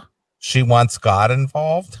 yeah, she wants God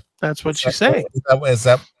involved. That's what she's saying. Is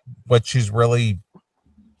that what she's really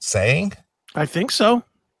saying? I think so.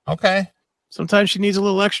 Okay. Sometimes she needs a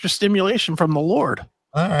little extra stimulation from the Lord.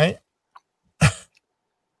 All right.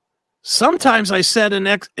 Sometimes I set an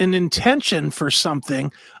intention for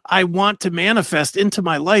something I want to manifest into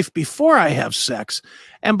my life before I have sex.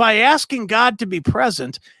 And by asking God to be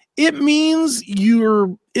present, it means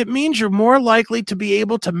you're more likely to be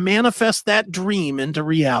able to manifest that dream into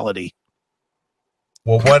reality.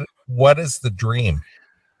 Well, what is the dream?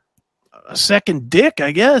 A second dick,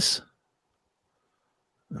 I guess.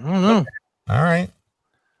 I don't know. All right.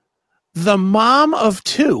 The mom of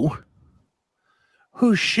two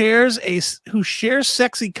who shares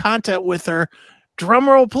sexy content with her. Drum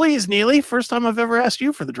roll, please, Neely. First time I've ever asked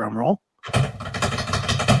you for the drum roll.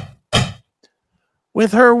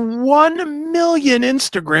 With her 1 million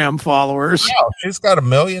Instagram followers. Yeah, she's got 1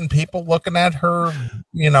 million people looking at her,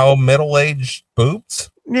 middle-aged boobs.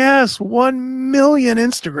 Yes, 1 million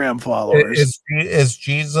Instagram followers. Is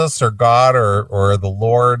Jesus or God or the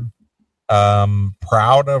Lord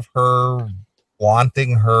proud of her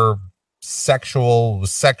wanting her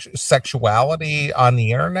sexuality on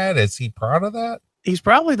the internet? Is he proud of that? He's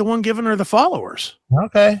probably the one giving her the followers.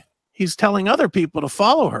 Okay. He's telling other people to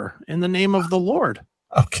follow her in the name of the Lord.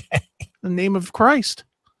 Okay. The name of Christ.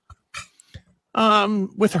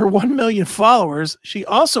 With her 1 million followers, she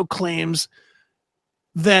also claims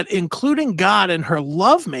that including God in her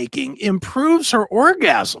lovemaking improves her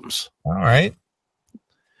orgasms. All right.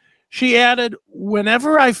 She added,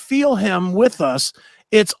 whenever I feel him with us,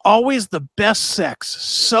 it's always the best sex,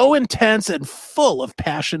 so intense and full of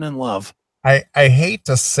passion and love. I hate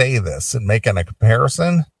to say this and making a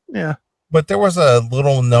comparison. Yeah. But there was a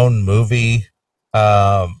little known movie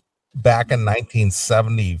back in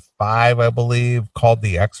 1975, I believe, called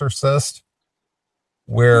The Exorcist,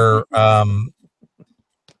 where I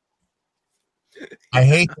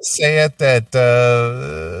hate to say it that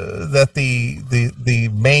the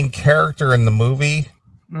main character in the movie,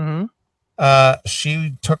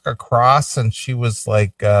 she took a cross and she was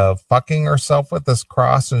like fucking herself with this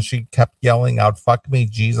cross, and she kept yelling out, fuck me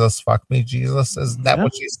Jesus, fuck me Jesus. Isn't that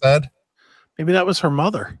what she said? Maybe that was her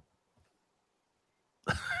mother.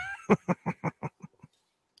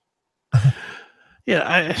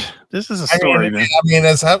 Yeah, this is a story. I mean,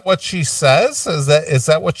 is that what she says? Is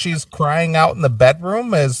that what she's crying out in the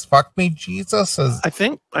bedroom? Is fuck me Jesus? I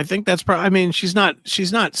think that's probably. I mean, she's not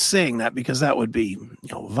saying that because that would be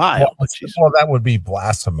vile. Well, that would be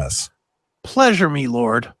blasphemous. Pleasure me,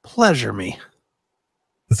 Lord, pleasure me.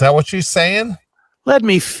 Is that what she's saying? Let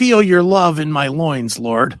me feel your love in my loins,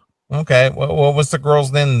 Lord. Okay. What was the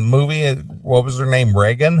girl's name in the movie? What was her name?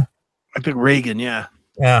 Reagan? I think Reagan, yeah.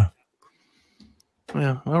 Yeah.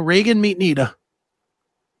 Yeah. Well, Reagan meet Nita.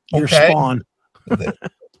 Your okay. spawn.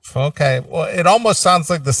 Okay. Well, it almost sounds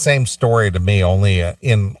like the same story to me, only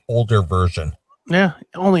in older version. Yeah.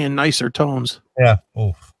 Only in nicer tones. Yeah.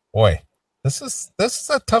 Oof. Boy. This is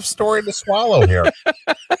a tough story to swallow here.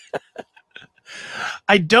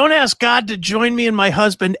 I don't ask God to join me and my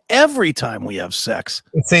husband every time we have sex,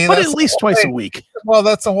 See, but at least twice a week. Well,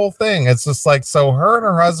 that's the whole thing. It's just like, so her and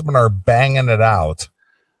her husband are banging it out.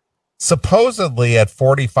 Supposedly at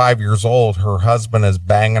 45 years old, her husband is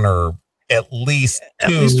banging her at least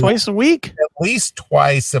twice a week, at least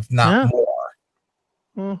twice, if not more.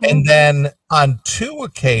 Mm-hmm. And then on 2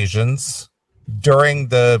 occasions during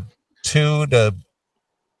the 2 to,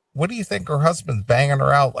 what do you think her husband's banging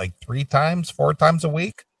her out like 3 times, 4 times a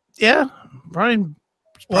week? Yeah, probably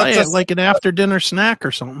like an after dinner snack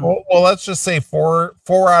or something. Well, let's just say 4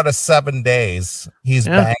 out of 7 days he's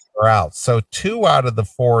banging her out. So 2 out of the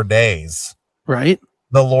 4 days, right?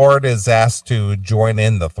 The Lord is asked to join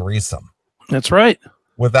in the threesome. That's right.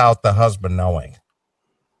 Without the husband knowing.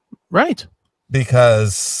 Right.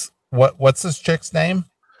 Because what's this chick's name?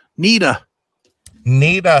 Nita.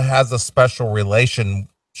 Nita has a special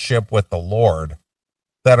relationship with the Lord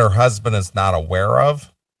that her husband is not aware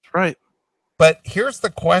of. That's right. But here's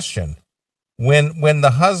the question. When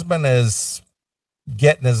the husband is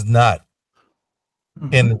getting his nut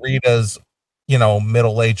in Rita's,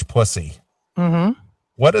 middle-aged pussy,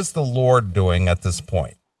 what is the Lord doing at this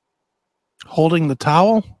point? Holding the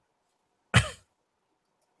towel?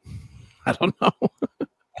 I don't know.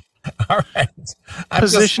 All right.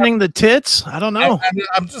 Positioning the tits? I don't know.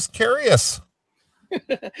 I'm just curious.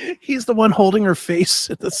 He's the one holding her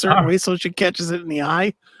face in a certain way so she catches it in the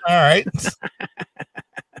eye. All right.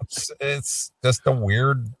 It's just a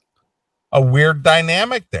weird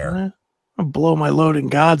dynamic there. I'll blow my load in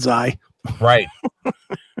God's eye. Right.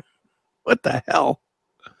 What the hell?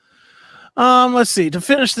 Let's see. To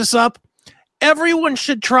finish this up, everyone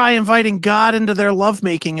should try inviting God into their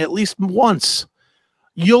lovemaking at least once.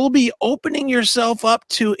 You'll be opening yourself up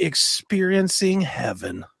to experiencing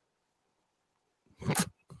heaven.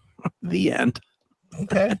 The end.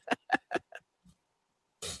 Okay.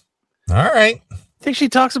 All right. Think she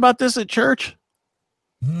talks about this at church?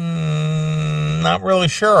 Not really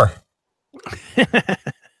sure.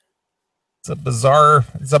 It's a bizarre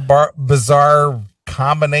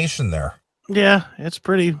combination there. Yeah, it's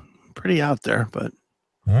pretty out there, but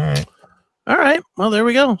all right. Well, there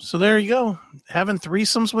we go. So there you go. Having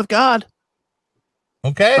threesomes with God.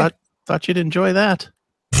 Okay. Thought you'd enjoy that.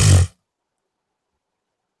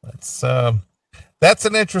 That's an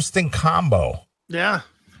interesting combo. Yeah,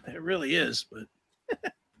 it really is. But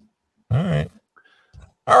all right.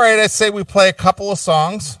 I say we play a couple of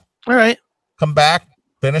songs. All right. Come back,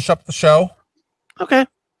 finish up the show. Okay.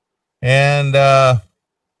 And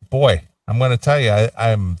boy, I'm going to tell you,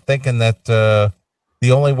 I'm thinking that the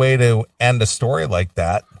only way to end a story like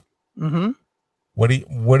that. Mm-hmm. What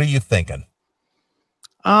are you thinking?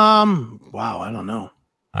 Wow, I don't know.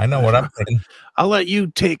 I know what I'm thinking. I'll let you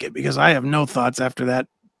take it because I have no thoughts after that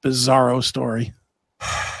bizarro story.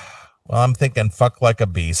 Well, I'm thinking fuck like a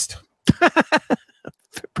beast.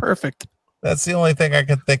 Perfect. That's the only thing I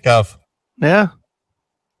can think of. Yeah.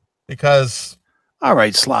 Because. All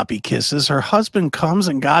right, sloppy kisses. Her husband comes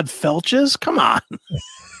and God felches? Come on.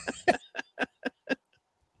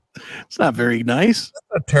 It's not very nice. That's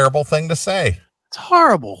a terrible thing to say. It's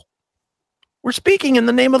horrible. We're speaking in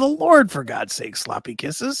the name of the Lord, for God's sake, sloppy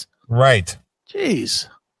kisses. Right. Jeez.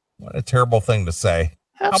 What a terrible thing to say.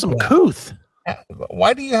 Have some couth.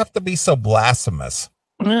 Why do you have to be so blasphemous?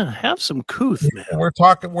 Yeah, have some couth, man. We're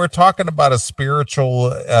talking about a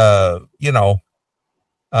spiritual,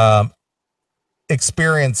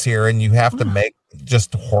 experience here, and you have to make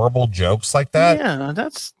just horrible jokes like that. Yeah,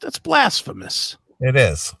 that's blasphemous. It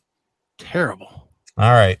is. Terrible.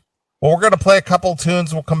 All right. Well, we're going to play a couple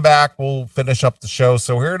tunes. We'll come back. We'll finish up the show.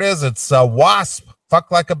 So here it is. It's Wasp, Fuck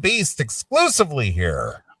Like a Beast, exclusively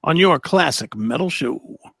here on your Classic Metal Show.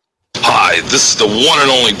 Hi, this is the one and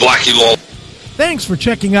only Blackie Law. Thanks for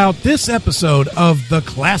checking out this episode of The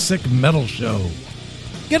Classic Metal Show.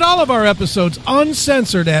 Get all of our episodes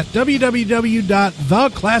uncensored at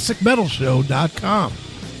www.theclassicmetalshow.com.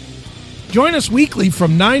 Join us weekly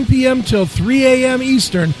from 9 p.m. till 3 a.m.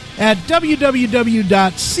 Eastern at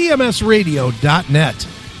www.cmsradio.net.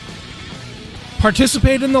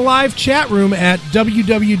 Participate in the live chat room at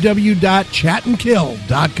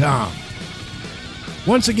www.chatandkill.com.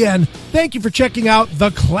 Once again, thank you for checking out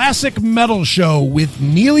The Classic Metal Show with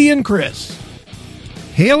Neely and Chris.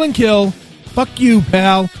 Hail and kill, fuck you,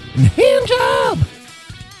 pal, and hand